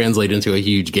going to translate into a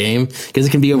huge game? Because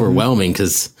it can be overwhelming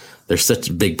because they're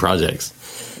such big projects.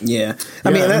 Yeah.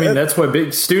 I mean, that's why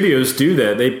big studios do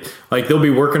that. They'll be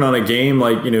working on a game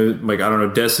like I don't know,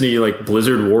 Destiny, like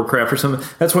Blizzard, Warcraft or something.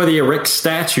 That's why they erect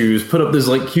statues, put up this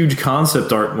like huge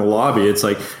concept art in the lobby. It's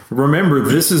like, remember,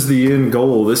 this is the end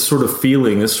goal, this sort of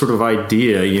feeling, this sort of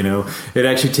idea, it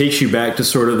actually takes you back to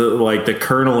sort of the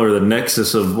kernel or the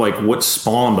nexus of like what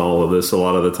spawned all of this a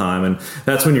lot of the time. And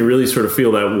that's when you really sort of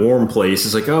feel that warm place.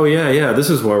 It's like, oh yeah, this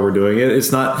is why we're doing it.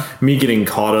 It's not me getting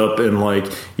caught up in like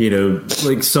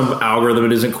some algorithm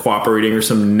that isn't cooperating or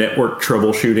some network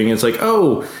troubleshooting. It's like,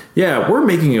 oh yeah, we're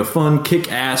making a fun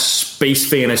kick-ass space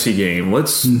fantasy game.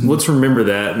 Let's remember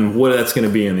that and what that's going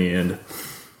to be in the end.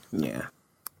 Yeah,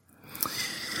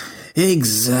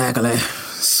 exactly.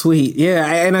 Sweet. Yeah,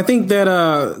 and I think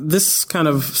that this kind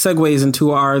of segues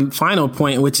into our final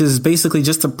point, which is basically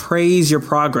just to praise your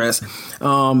progress,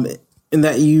 and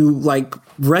that you like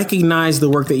recognize the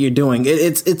work that you're doing.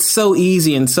 It's so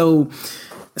easy and so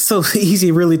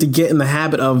easy really to get in the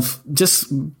habit of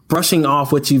just brushing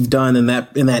off what you've done in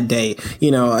that day.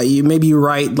 Maybe you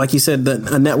write, like you said, a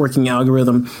networking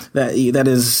algorithm that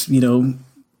is,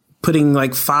 putting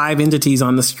like 5 entities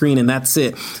on the screen and that's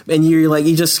it. And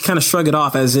you just kind of shrug it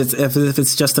off as if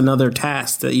it's just another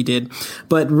task that you did.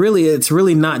 But really, it's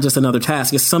really not just another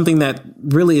task. It's something that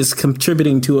really is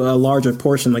contributing to a larger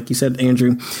portion, like you said,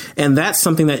 Andrew. And that's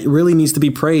something that really needs to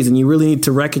be praised. And you really need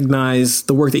to recognize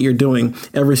the work that you're doing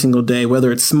every single day,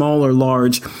 whether it's small or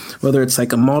large, whether it's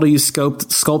like a model you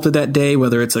sculpted that day,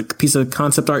 whether it's a piece of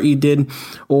concept art you did,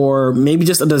 or maybe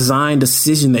just a design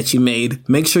decision that you made.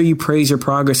 Make sure you praise your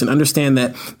progress and understand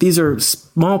that these are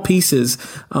small pieces.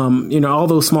 All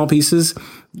those small pieces,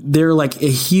 they're like have a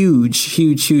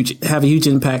huge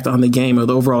impact on the game or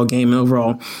the overall game and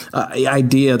overall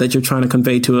idea that you're trying to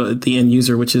convey to the end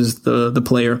user, which is the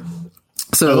player.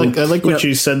 So I like what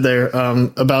you said there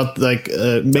about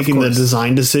making the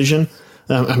design decision.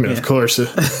 Of course,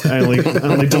 I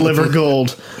only deliver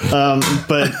gold.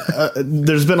 But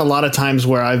there's been a lot of times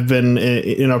where I've been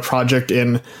in a project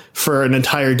for an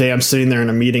entire day. I'm sitting there in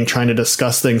a meeting trying to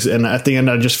discuss things, and at the end,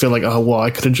 I just feel like, oh well, I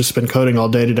could have just been coding all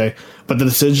day today. But the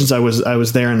decisions I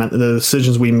was there, and the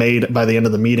decisions we made by the end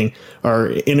of the meeting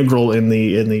are integral in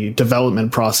the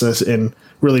development process and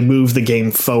really move the game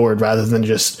forward, rather than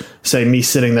just say me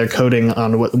sitting there coding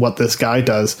on what this guy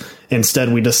does.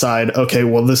 Instead, we decide, okay,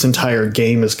 well, this entire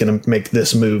game is going to make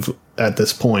this move at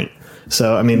this point.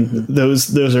 So, I mean,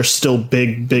 those are still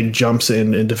big jumps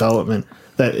in development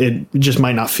that it just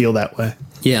might not feel that way.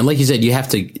 Yeah, and like you said, you have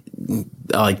to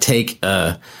take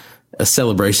a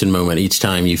celebration moment each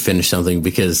time you finish something,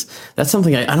 because that's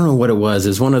something I don't know what it was.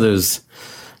 It's one of those.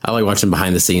 I like watching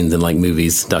behind the scenes in like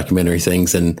movies, documentary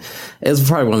things. And it was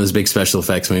probably one of those big special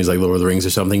effects movies like Lord of the Rings or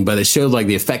something, but it showed like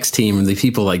the effects team and the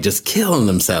people like just killing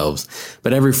themselves.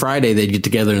 But every Friday they'd get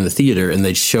together in the theater and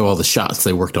they'd show all the shots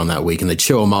they worked on that week and they'd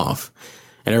show them off.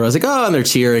 And everyone's like, oh, and they're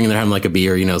cheering and they're having like a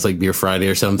beer, it's like Beer Friday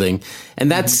or something.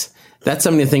 And that's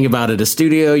something to think about at a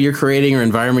studio you're creating or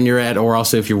environment you're at, or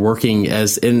also if you're working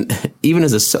even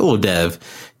as a solo dev.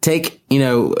 Take,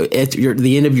 at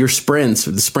the end of your sprints,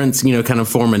 the sprints, kind of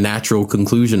form a natural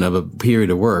conclusion of a period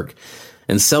of work.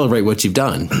 and celebrate what you've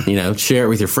done. Share it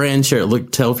with your friends,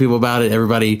 tell people about it.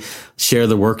 Everybody share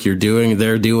the work they're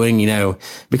doing,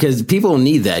 because people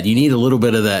need that. You need a little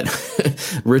bit of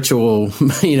that ritual,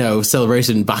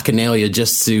 celebration, bacchanalia,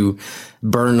 just to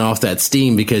burn off that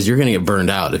steam, because you're going to get burned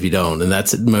out if you don't. And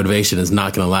that's motivation is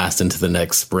not going to last into the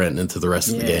next sprint, into the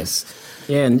rest of the game.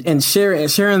 Yeah, and sharing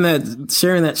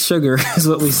that sugar is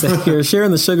what we say here.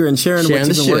 Sharing the sugar and sharing what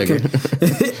you've been working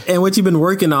and what you've been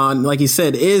working on, like you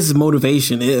said, is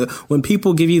motivation. When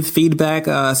people give you feedback,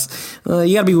 you got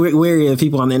to be wary of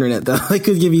people on the internet, though. They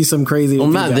could give you some crazy. Well,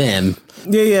 feedback. Not them.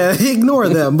 Yeah, ignore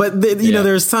them. But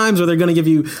there's times where they're going to give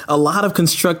you a lot of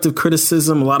constructive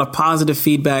criticism, a lot of positive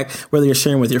feedback, whether you're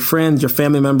sharing with your friends, your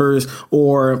family members,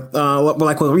 or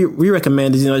like what we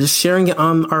recommend is just sharing it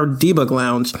on our debug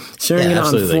lounge, sharing it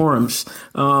absolutely. on forums.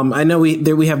 I know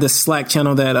we have this Slack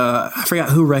channel that I forgot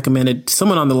who recommended.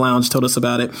 Someone on the lounge told us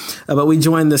about it, but we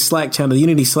joined the Slack channel, the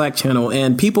Unity Slack channel,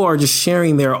 and people are just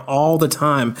sharing there all the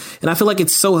time. And I feel like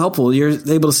it's so helpful. You're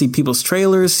able to see people's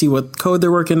trailers, see what code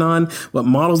they're working on, what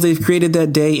models they've created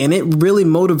that day, and it really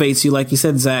motivates you. Like you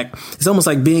said, Zach, it's almost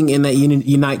like being in that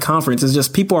Unite conference. It's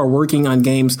just people are working on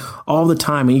games all the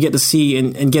time, and you get to see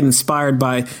and get inspired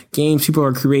by games people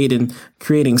are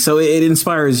creating. So it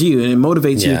inspires you and it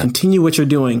motivates you to continue what you're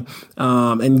doing,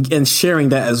 and sharing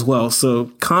that as well.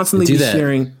 So constantly be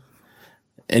sharing.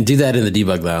 And do that in the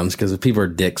debug lounge, because if people are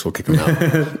dicks, we'll kick them out.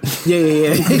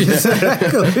 Yeah.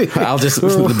 Exactly.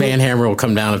 The ban hammer will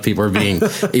come down if people are being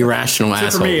irrational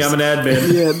assholes. For me, I'm an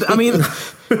admin. Yeah, I mean,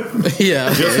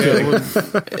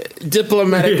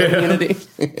 diplomatic community.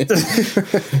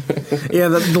 Yeah,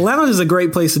 the lounge is a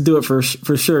great place to do it for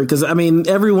sure. Because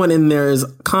everyone in there is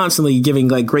constantly giving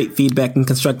like great feedback and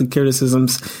constructive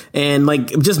criticisms, and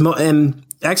like and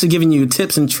actually giving you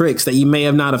tips and tricks that you may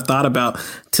have not have thought about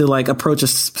to like approach a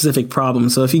specific problem.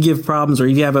 So if you give problems, or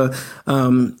if you have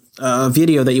a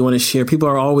video that you want to share, people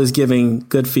are always giving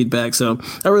good feedback. So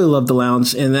I really love the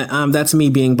lounge, and that's me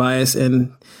being biased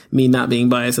and me not being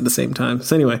biased at the same time.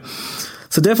 So anyway,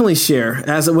 so definitely share,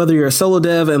 whether you're a solo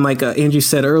dev, and like Andrew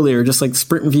said earlier, just like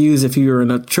sprint reviews, if you're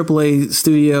in a AAA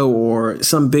studio or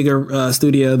some bigger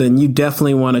studio, then you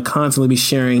definitely want to constantly be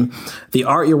sharing the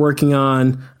art you're working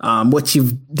on, like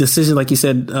you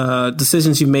said,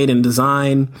 decisions you've made in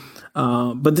design,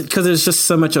 but because there's just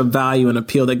so much of value and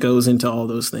appeal that goes into all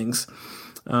those things.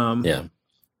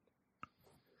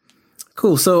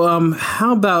 Cool. So,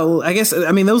 how about,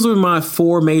 those were my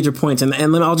 4 major points, and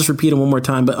then I'll just repeat them one more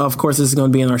time. But of course, this is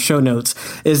going to be in our show notes.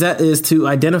 Is to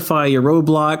identify your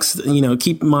roadblocks.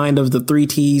 Keep in mind of the 3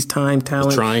 T's: time,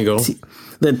 talent, triangle.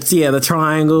 The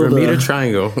triangle, Bermuda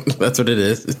Triangle. That's what it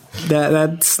is.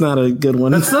 That's not a good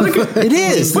one. That's not a good. It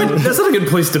is. That's not a good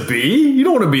place to be. You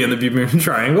don't want to be in the Bermuda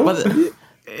Triangle.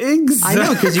 Exactly. I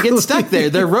know, because you get stuck there.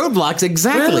 They're roadblocks.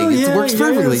 Exactly. Well, it works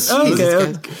perfectly.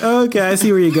 Yes. Okay. I see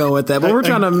where you go with that. But we're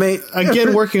trying to make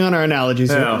working on our analogies.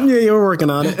 Yeah, you're working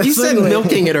on it. You said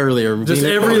milking it earlier. Just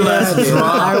every last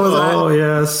drop.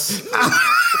 Yes.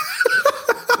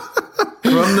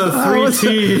 From the 3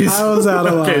 T's. I was out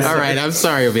of line. Okay, all right. I'm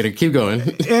sorry, Obita. Keep going.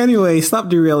 Anyway, stop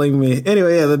derailing me.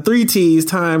 Anyway, the 3 T's: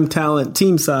 time, talent,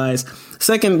 team size.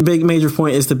 Second big major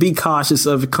point is to be cautious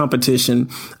of competition,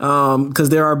 because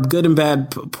there are good and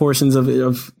bad portions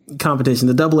of competition,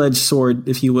 the double-edged sword,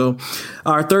 if you will.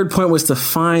 Our third point was to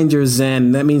find your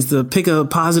zen. That means to pick a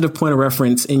positive point of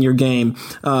reference in your game,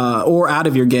 or out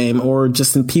of your game, or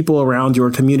just in people around you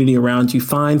or community around you.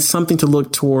 Find something to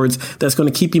look towards that's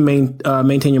going to keep you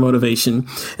maintain your motivation.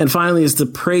 And finally is to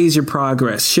praise your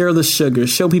progress. Share the sugar.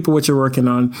 Show people what you're working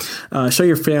on. Show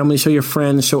your family, show your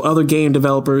friends, show other game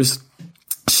developers.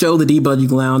 Show the Debug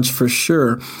Lounge for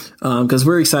sure, because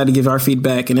we're excited to give our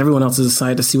feedback, and everyone else is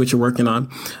excited to see what you're working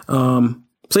on.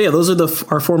 So yeah, those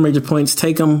are our 4 major points.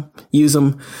 Take them, use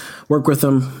them, work with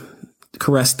them,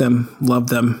 caress them, love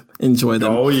them, enjoy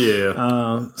them. Oh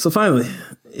yeah. So finally,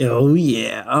 oh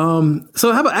yeah.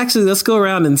 So how about let's go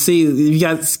around and see if you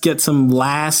guys get some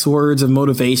last words of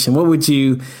motivation. What would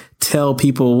you tell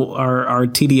people, our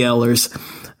TDLers,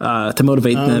 to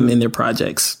motivate them in their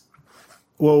projects?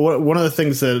 Well, one of the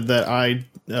things that I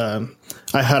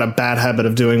had a bad habit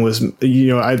of doing was,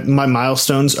 my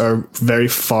milestones are very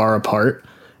far apart,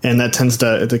 and that tends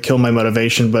to kill my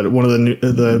motivation. But one of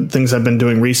the things I've been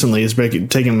doing recently is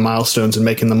taking milestones and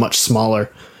making them much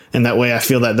smaller, and that way I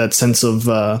feel that sense of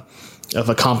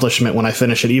accomplishment when I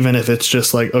finish it, even if it's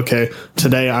just like, okay,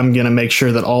 today I'm gonna make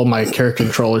sure that all my character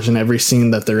controllers in every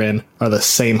scene that they're in are the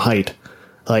same height.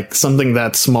 Like something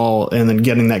that small, and then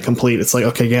getting that complete. It's like,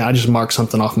 okay, yeah, I just marked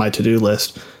something off my to-do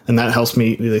list, and that helps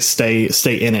me really stay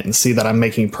in it and see that I'm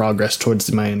making progress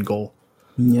towards my end goal.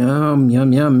 Yum,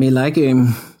 yum, yum. Me like it.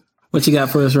 What you got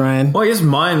for us, Ryan? Well, I guess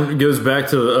mine goes back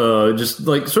to just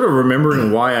like sort of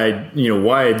remembering why I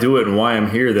do it and why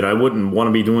I'm here, that I wouldn't want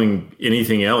to be doing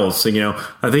anything else. And,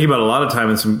 I think about a lot of time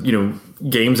in some,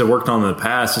 games I worked on in the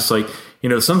past. It's like,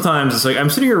 sometimes it's like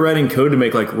I'm sitting here writing code to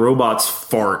make like robots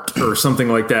fart or something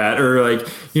like that, or like,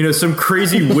 some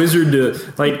crazy wizard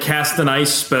to like cast an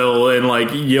ice spell and like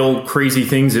yell crazy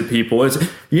things at people. It's,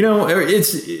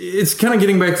 it's kind of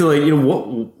getting back to like,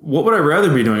 what would I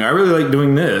rather be doing? I really like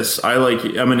doing this.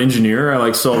 I'm an engineer. I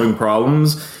like solving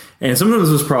problems. And sometimes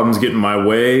those problems get in my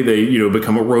way. They,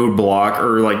 become a roadblock,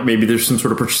 or like maybe there's some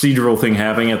sort of procedural thing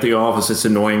happening at the office that's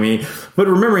annoying me. But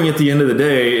remembering at the end of the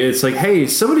day, it's like, hey,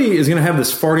 somebody is going to have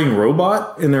this farting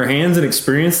robot in their hands and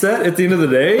experience that at the end of the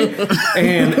day.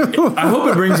 And I hope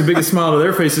it brings the biggest smile to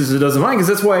their faces as it does mine, because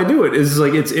that's why I do it. It's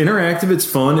like, it's interactive, it's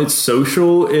fun, it's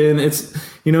social, and it's,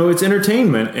 it's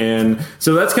entertainment. And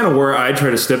so that's kind of where I try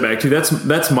to step back to.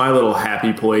 That's my little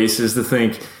happy place, is to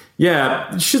think,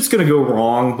 yeah, shit's going to go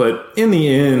wrong, but in the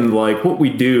end, like, what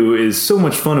we do is so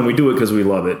much fun, and we do it because we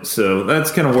love it. So that's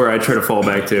kind of where I try to fall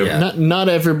back to. Yeah. Not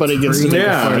everybody gets to make a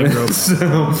farting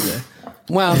robot.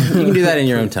 Well, you can do that in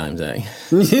your own time, Zach.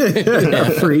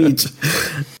 Preach.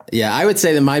 Yeah, I would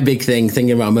say that my big thing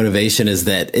thinking about motivation is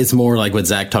that it's more like what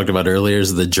Zach talked about earlier,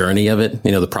 is the journey of it,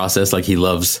 the process. Like, he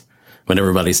loves when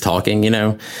everybody's talking,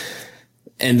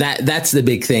 And that's the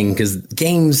big thing, because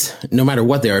games, no matter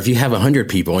what they are, if you have 100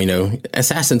 people,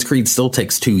 Assassin's Creed still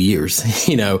takes 2 years,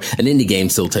 an indie game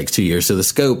still takes 2 years. So the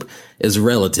scope is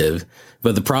relative,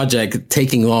 but the project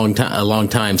taking a long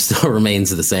time still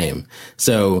remains the same.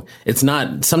 So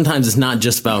sometimes it's not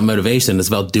just about motivation. It's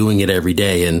about doing it every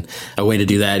day. And a way to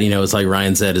do that, it's like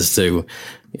Ryan said, is to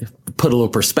put a little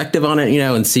perspective on it,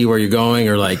 and see where you're going,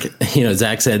 or like,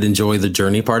 Zach said, enjoy the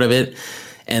journey part of it.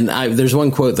 And there's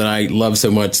one quote that I love so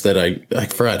much that I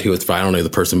forgot who it's by. I don't know the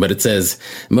person, but it says,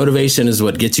 motivation is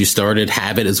what gets you started.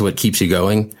 Habit is what keeps you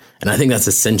going. And I think that's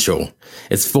essential.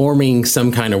 It's forming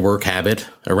some kind of work habit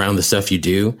around the stuff you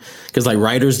do. Because like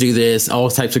writers do this, all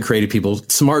types of creative people,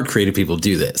 smart creative people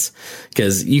do this.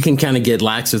 Because you can kind of get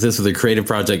lax with this with a creative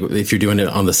project if you're doing it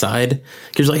on the side.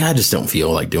 Because you're like, I just don't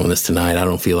feel like doing this tonight. I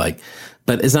don't feel like.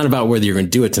 But it's not about whether you're going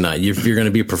to do it tonight. If you're going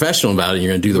to be a profesal about it,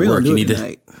 you're going to do the work. You need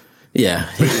to. Yeah.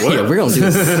 Yeah, we're going to do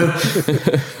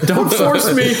this. Don't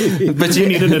force me. But you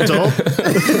need an adult.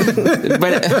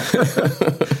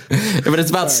 But it's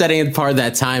about setting apart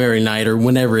that time every night or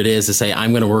whenever it is to say,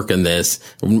 I'm going to work on this,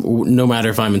 no matter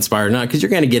if I'm inspired or not, because you're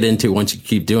going to get into it once you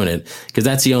keep doing it, because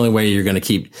that's the only way you're going to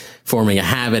keep forming a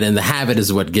habit. And the habit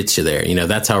is what gets you there.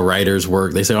 That's how writers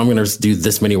work. They say, I'm going to do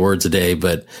this many words a day,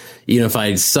 but even if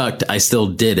I sucked, I still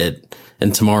did it.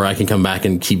 And tomorrow I can come back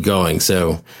and keep going.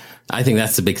 So I think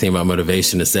that's the big thing about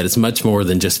motivation, is that it's much more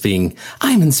than just being,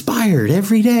 I'm inspired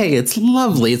every day. It's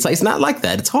lovely. It's not like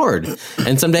that. It's hard.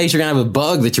 And some days you're going to have a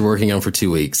bug that you're working on for 2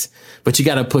 weeks, but you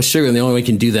got to push through. And the only way you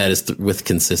can do that is with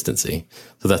consistency.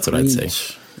 So that's what I'd say.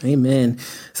 Amen.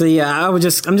 So yeah, I'm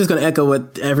just going to echo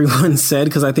what everyone said,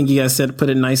 because I think you guys put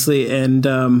it nicely. And,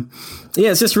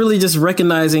 yeah, it's just really just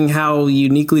recognizing how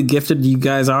uniquely gifted you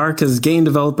guys are, because game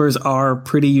developers are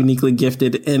pretty uniquely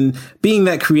gifted, and being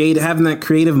that having that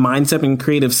creative mindset and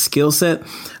creative skill set,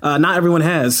 not everyone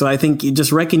has. So I think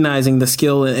just recognizing the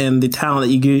skill and the talent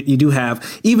that you do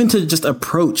have, even to just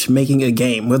approach making a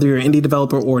game, whether you're an indie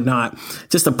developer or not,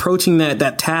 just approaching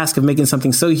that task of making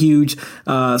something so huge,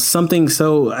 something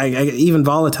so even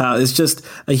volatile, is just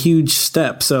a huge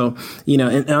step. So,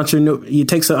 it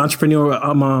takes an entrepreneurial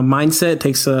mindset. It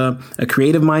takes a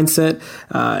creative mindset,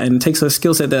 and it takes a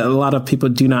skill set that a lot of people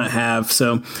do not have.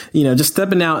 So, just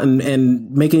stepping out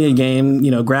and making a game,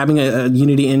 grabbing a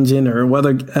Unity engine or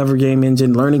whatever game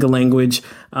engine, learning a language,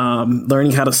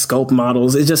 learning how to sculpt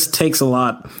models. It just takes a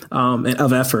lot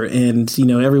of effort. And,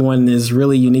 everyone is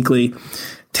really uniquely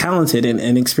talented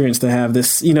and experienced to have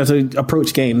this, to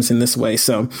approach games in this way.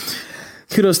 So,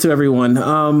 kudos to everyone.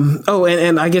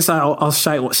 And I guess I'll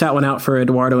shout one out for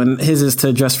Eduardo, and his is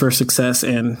to dress for success,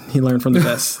 and he learned from the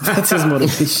best. That's his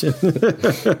motivation.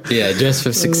 Yeah, dress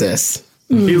for success.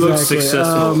 He looks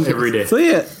successful every day. So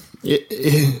yeah.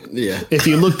 Yeah. If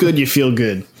you look good, you feel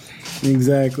good.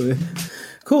 Exactly.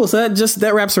 Cool. So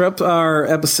that wraps up our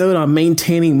episode on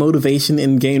maintaining motivation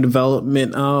in game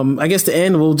development. I guess to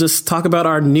end, we'll just talk about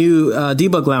our new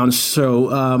Debug Lounge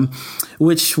show,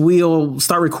 which we'll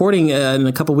start recording in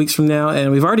a couple weeks from now.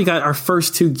 And we've already got our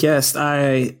first two guests,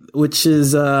 which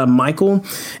is Michael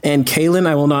and Kaylin.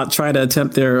 I will not try to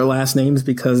attempt their last names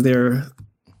because they're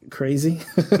crazy.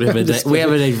 We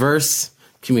have a diverse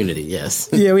community. Yes.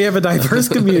 Yeah, we have a diverse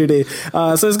community.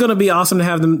 So it's going to be awesome to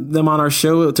have them on our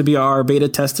show to be our beta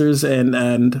testers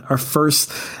and our first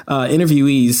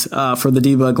interviewees for the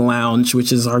Debug Lounge,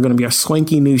 which is going to be our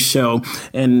swanky new show.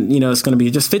 And, it's going to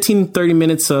be just 15-30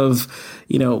 minutes of,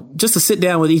 just to sit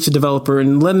down with each developer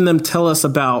and letting them tell us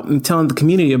about and telling the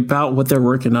community about what they're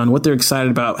working on, what they're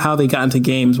excited about, how they got into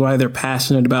games, why they're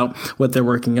passionate about what they're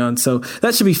working on. So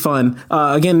that should be fun.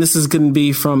 Again, this is going to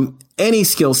be from any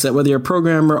skill set, whether you're a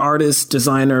programmer, artist,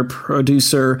 designer,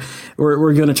 producer.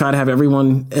 We're going to try to have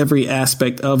every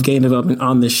aspect of game development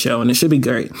on this show, and it should be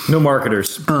great. No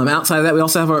marketers. Outside of that, we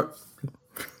also have our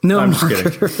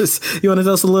marketers. You want to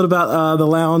tell us a little about the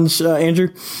lounge, Andrew?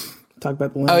 Talk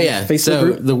about the lounge. Oh yeah. Facebook so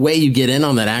group? The way you get in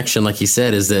on that action, like you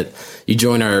said, is that you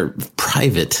join our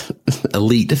private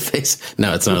elite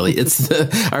No, it's not elite. It's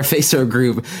our Facebook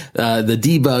group, the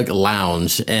Debug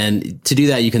Lounge. And to do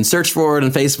that, you can search for it on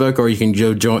Facebook, or you can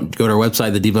go to our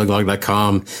website,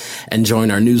 thedebuglog.com, and join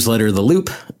our newsletter, The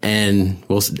Loop. And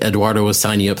Eduardo will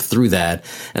sign you up through that.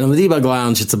 And on the Debug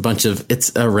Lounge, it's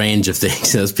a range of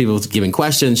things. There's people giving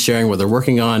questions, sharing what they're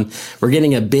working on. We're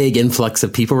getting a big influx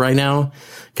of people right now,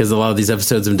 because a lot of these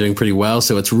episodes have been doing pretty well.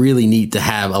 So it's really neat to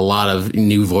have a lot of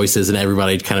new voices and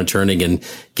everybody kind of turning and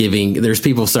there's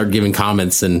people start giving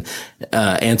comments and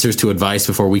answers to advice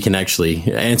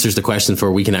answers to questions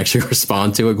before we can actually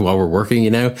respond to it while we're working,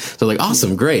 So like,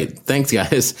 awesome, great. Thanks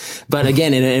guys. But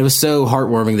again, it was so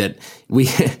heartwarming that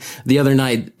the other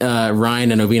night,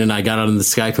 Ryan and Obina and I got on the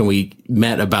Skype and we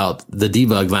met about the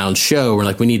Debug Lounge show. We're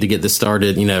like, we need to get this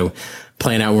started,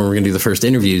 plan out when we're going to do the first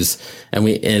interviews. And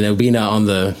Obina on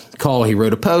the call, he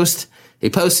wrote a post. He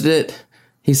posted it.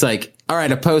 He's like, all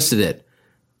right, I posted it.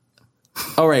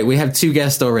 All right, we have 2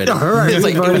 guests already. All right, it's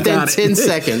like within 10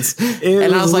 seconds.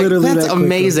 And I was like, that's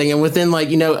amazing. And within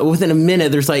within a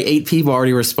minute, there's like 8 people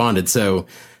already responded. So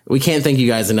we can't thank you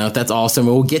guys enough. That's awesome.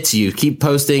 We'll get to you. Keep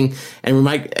posting,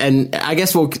 and I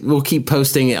guess we'll keep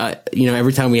posting.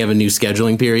 Every time we have a new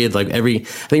scheduling period, I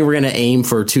think we're going to aim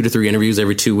for 2 to 3 interviews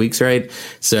every 2 weeks, right?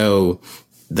 So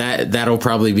that'll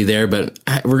probably be there, but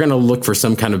we're going to look for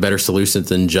some kind of better solution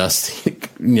than just,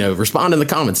 respond in the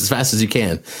comments as fast as you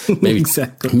can. Maybe,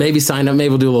 exactly. Maybe sign up. Maybe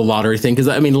we'll do a little lottery thing. Cause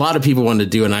a lot of people want to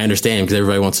do it, and I understand, because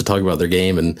everybody wants to talk about their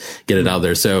game and get it out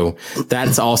there. So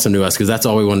that's awesome to us, because that's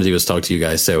all we want to do is talk to you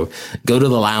guys. So go to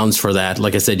the lounge for that.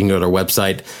 Like I said, you can go to our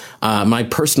website. My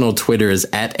personal Twitter is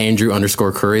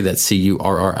 @Andrew_Curry. That's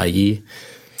CURRIE.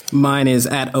 Mine is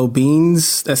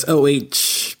 @Obeans. That's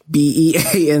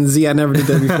OHBEANZ. I never did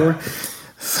that before.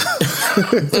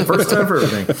 First time for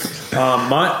everything.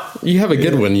 You have a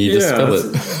good one. You just spell it.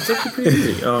 It's actually pretty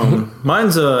easy.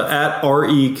 Mine's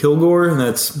 @RE Kilgore, and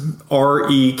that's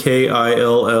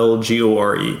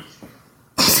REKILLGORE.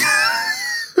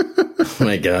 Oh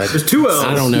my God. There's 2 L's.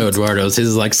 I don't know, Eduardo's. His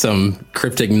is like some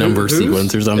cryptic number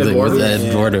sequence or something with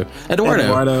Eduardo.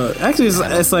 Eduardo. Actually,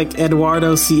 it's like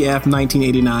Eduardo CF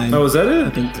 1989. Oh, is that it? I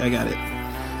think I got it.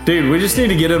 Dude, we just need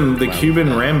to get him the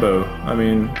Cuban Rambo. I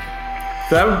mean,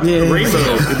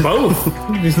 Rainbow, both.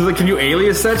 He's like, can you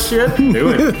alias that shit? Do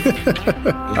it.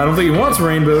 I don't think he wants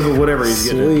Rainbow, but whatever, he's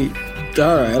getting it. Sweet.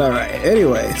 All right.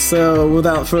 Anyway, so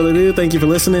without further ado, thank you for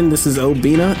listening. This is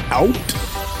Obina out.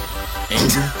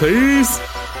 Andrew. Peace.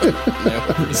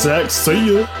 Zach,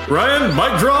 see ya. Ryan,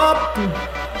 mic drop.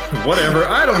 Whatever.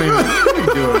 I don't even know what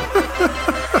he's doing.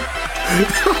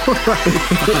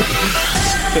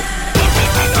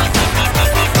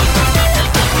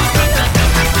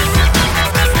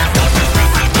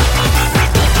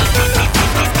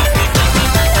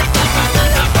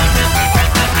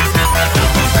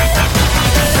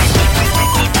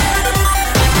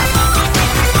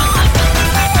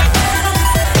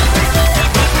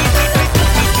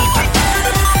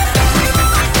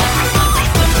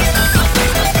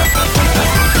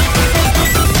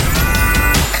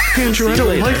 Andrew, I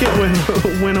don't like it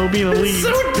when Obina leaves.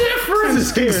 So different.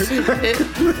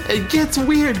 It gets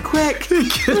weird quick.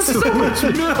 It gets So much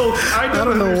milk. I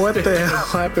don't know what the hell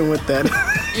happened with that.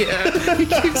 Yeah, he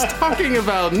keeps talking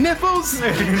about nipples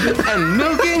and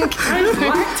milking.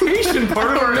 Lactation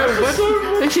part of our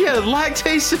episode. Yeah,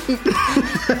 lactation.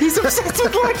 He's obsessed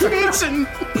with lactation.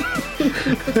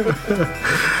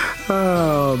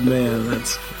 Oh man,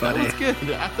 that's funny. That was good.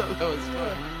 I thought that was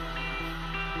fun.